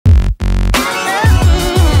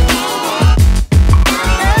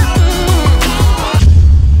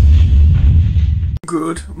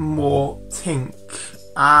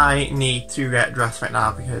I need to get dressed right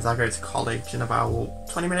now because I go to college in about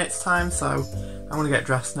 20 minutes time, so I'm going to get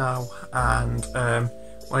dressed now and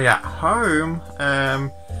when I get home,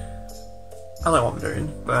 I don't know what I'm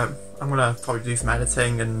doing, but I'm going to probably do some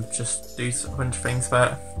editing and just do a bunch of things.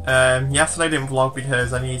 But yesterday I didn't vlog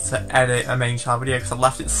because I need to edit a main channel video because I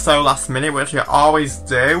left it so last minute, which I always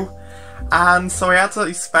do. And so I had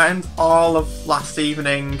to spend all of last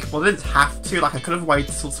evening, well I didn't have to, like I could have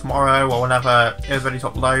waited till tomorrow or whenever it was ready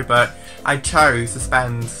to upload, but I chose to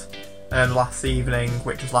spend last evening,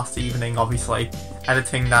 which was last evening obviously,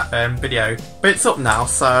 editing that video. But it's up now,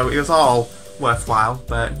 so it was all worthwhile.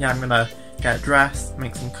 But yeah, I'm gonna get dressed,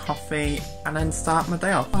 make some coffee, and then start my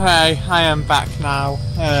day off. Okay, I am back now.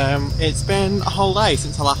 It's been a whole day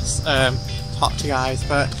since I last talked to you guys,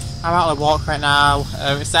 but I'm out on a walk right now.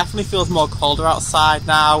 It definitely feels more colder outside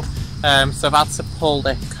now, so I've had to pull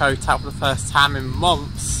the coat out for the first time in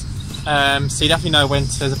months. So you definitely know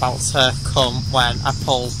winter's about to come when I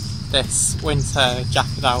pull this winter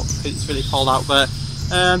jacket out because it's really cold out. But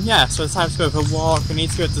yeah, so it's time to go for a walk. We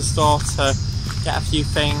need to go to the store to get a few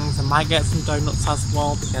things. I might get some donuts as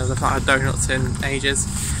well because I've not had donuts in ages.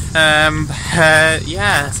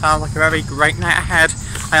 Yeah, sounds like a very great night ahead.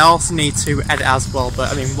 I also need to edit as well, but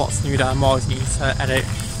I mean, what's new that I'm always need to edit.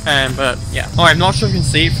 But yeah. Oh, I'm not sure if you can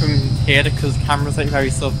see it from here because the camera's like very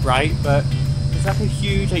so bright, but there's like a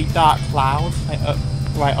huge like dark cloud like up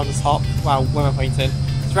right on the top. Well, where am I pointing?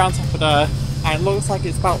 It's around top of there, and it looks like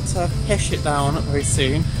it's about to hiss it down very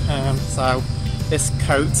soon. So this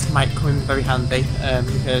coat might come in very handy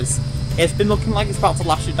because it's been looking like it's about to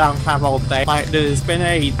lash it down kind of all day. Like there's been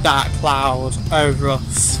a dark cloud over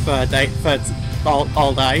us for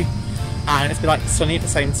all day, and it's been like sunny at the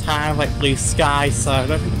same time, like blue sky, so I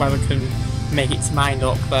don't think the weather can make its mind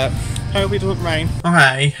up, but hope it doesn't rain.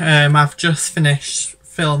 Okay, I've just finished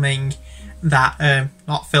filming that,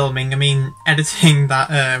 not filming, I mean editing that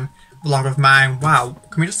vlog of mine. Wow,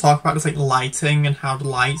 can we just talk about this like lighting and how the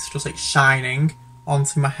light's just like shining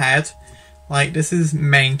onto my head? Like this is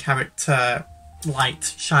main character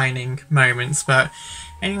light shining moments. But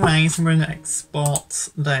anyways, I'm going to export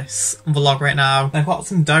this vlog right now. I've got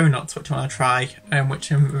some donuts which I want to try,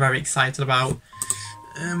 which I'm very excited about.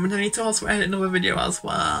 And I need to also edit another video as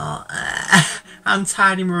well, and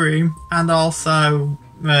tidy my room, and also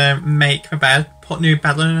make my bed, put new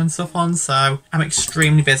bed linen and stuff on. So I'm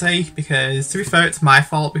extremely busy because, to be fair, it's my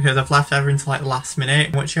fault because I've left everything to like the last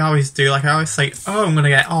minute, which I always do. Like I always say, oh, I'm going to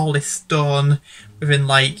get all this done within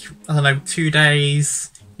like, I don't know, 2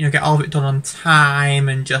 days. You know, get all of it done on time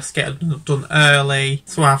and just get it done early.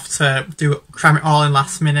 So I have to cram it all in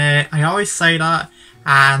last minute. I always say that,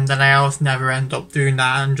 and then I always never end up doing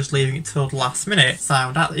that and just leaving it till the last minute.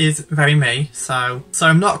 So that is very me. So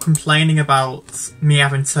I'm not complaining about me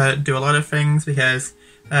having to do a lot of things because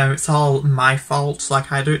it's all my fault.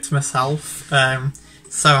 Like I do it to myself.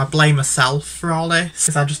 So I blame myself for all this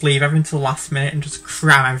because I just leave everything till the last minute and just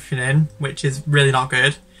cram everything in, which is really not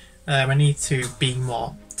good. I need to be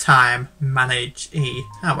more time manage-y.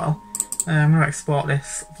 Oh well. I'm going to export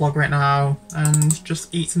this vlog right now and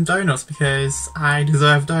just eat some donuts because I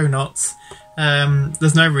deserve donuts.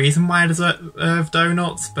 There's no reason why I deserve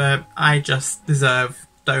donuts, but I just deserve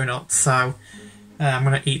donuts. So I'm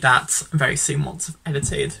going to eat that very soon once I've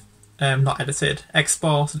edited.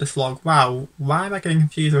 Exported this vlog. Wow, why am I getting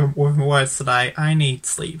confused with my words today? I need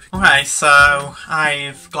sleep. Okay, so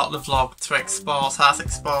I've got the vlog to export. That's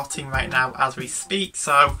exporting right now as we speak.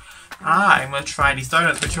 So I'm going to try these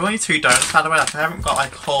donuts, which are only 2 donuts by the way. Like, I haven't got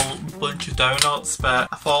like a whole bunch of donuts, but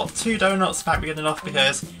I thought 2 donuts might be good enough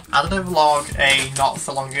because I did a vlog not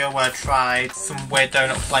so long ago where I tried some weird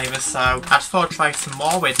donut flavours, so I just thought I'd try some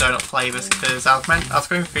more weird donut flavours because I was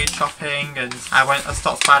going food shopping and I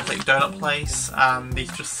stopped by this like donut place and they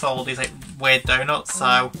just sold these like weird donuts,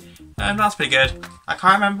 so that's pretty good. I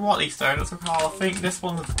can't remember what these donuts are called. I think this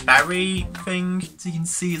one's a berry thing. So you can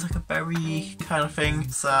see it's like a berry kind of thing.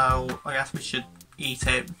 So I guess we should eat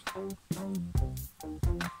it.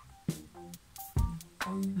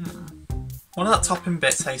 What does that topping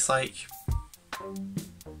bit taste like?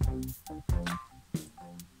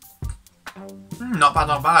 Not bad,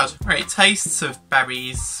 not bad. Right, tastes of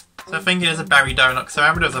berries. So I think it is a berry donut because I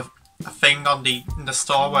remember there was a thing on in the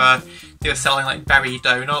store where they were selling like berry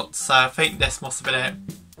donuts, so I think this must have been it.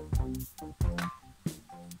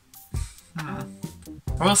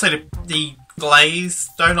 I will say the glazed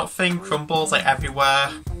donut thing crumbles like everywhere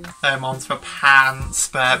onto my pants,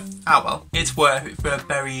 but oh well, it's worth it for a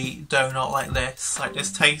berry donut like this. Like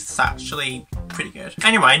this tastes actually pretty good.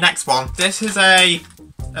 Anyway, next one. This is a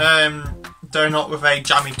donut with a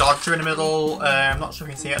jammy dodger in the middle. I'm not sure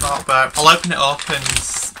if you can see it or not, but I'll open it up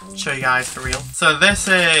and show you guys for real. So this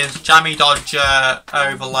is jammy dodger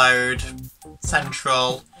overload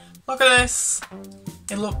central. Look at this.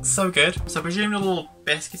 It looks so good. So I presume the little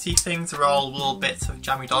biscuity things are all little bits of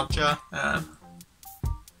jammy dodger.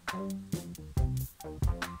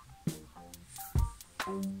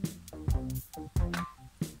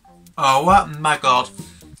 Oh my god,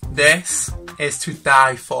 this is to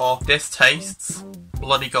die for. This tastes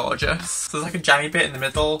bloody gorgeous. So there's like a jammy bit in the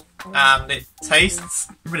middle and it tastes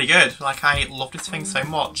really good. Like, I love this thing so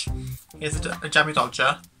much. Here's a jammy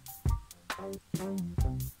dodger.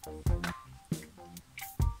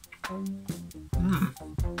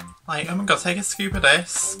 Like, oh my god, take a scoop of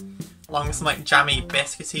this along with some like jammy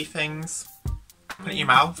biscuity things. Put it in your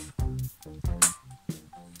mouth.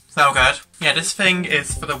 So good. Yeah, this thing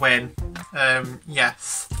is for the win.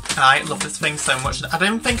 Yes. I love this thing so much. I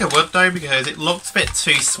didn't think I would though, because it looked a bit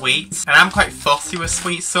too sweet. And I'm quite fussy with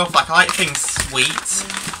sweet stuff. Like, I like things sweet,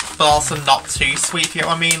 but also not too sweet, if you get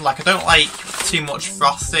what I mean. Like, I don't like too much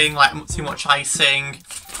frosting, like too much icing,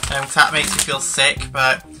 because that makes me feel sick.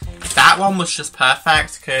 But that one was just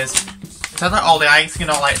perfect, because it had like all the icing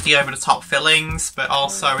and all like the over-the-top fillings, but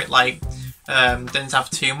also it like didn't have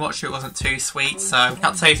too much, so it wasn't too sweet, so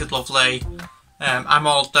that tasted lovely. I'm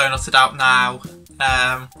all donutted out now.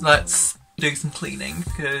 Let's do some cleaning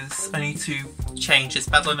because I need to change this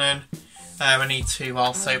bed linen. I need to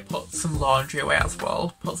also put some laundry away as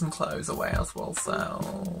well, put some clothes away as well,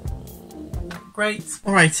 so great.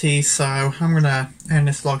 Alrighty, so I'm gonna end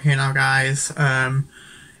this vlog here now, guys.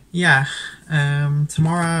 Yeah,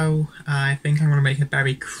 tomorrow I think I'm going to make a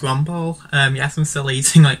berry crumble. Yes, I'm still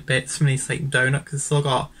eating like bits from this like donut because I still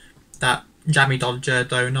got that jammy dodger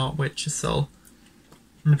donut which is still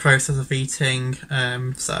in the process of eating,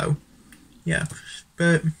 so yeah.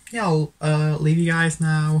 But yeah, I'll leave you guys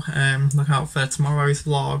now. Look out for tomorrow's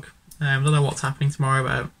vlog. I don't know what's happening tomorrow,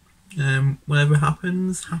 but whatever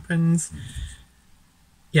happens.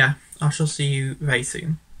 Yeah, I shall see you very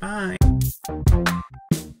soon. Bye!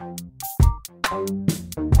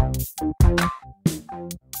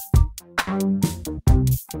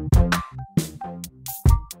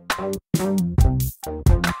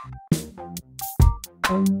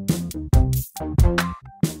 Thank you.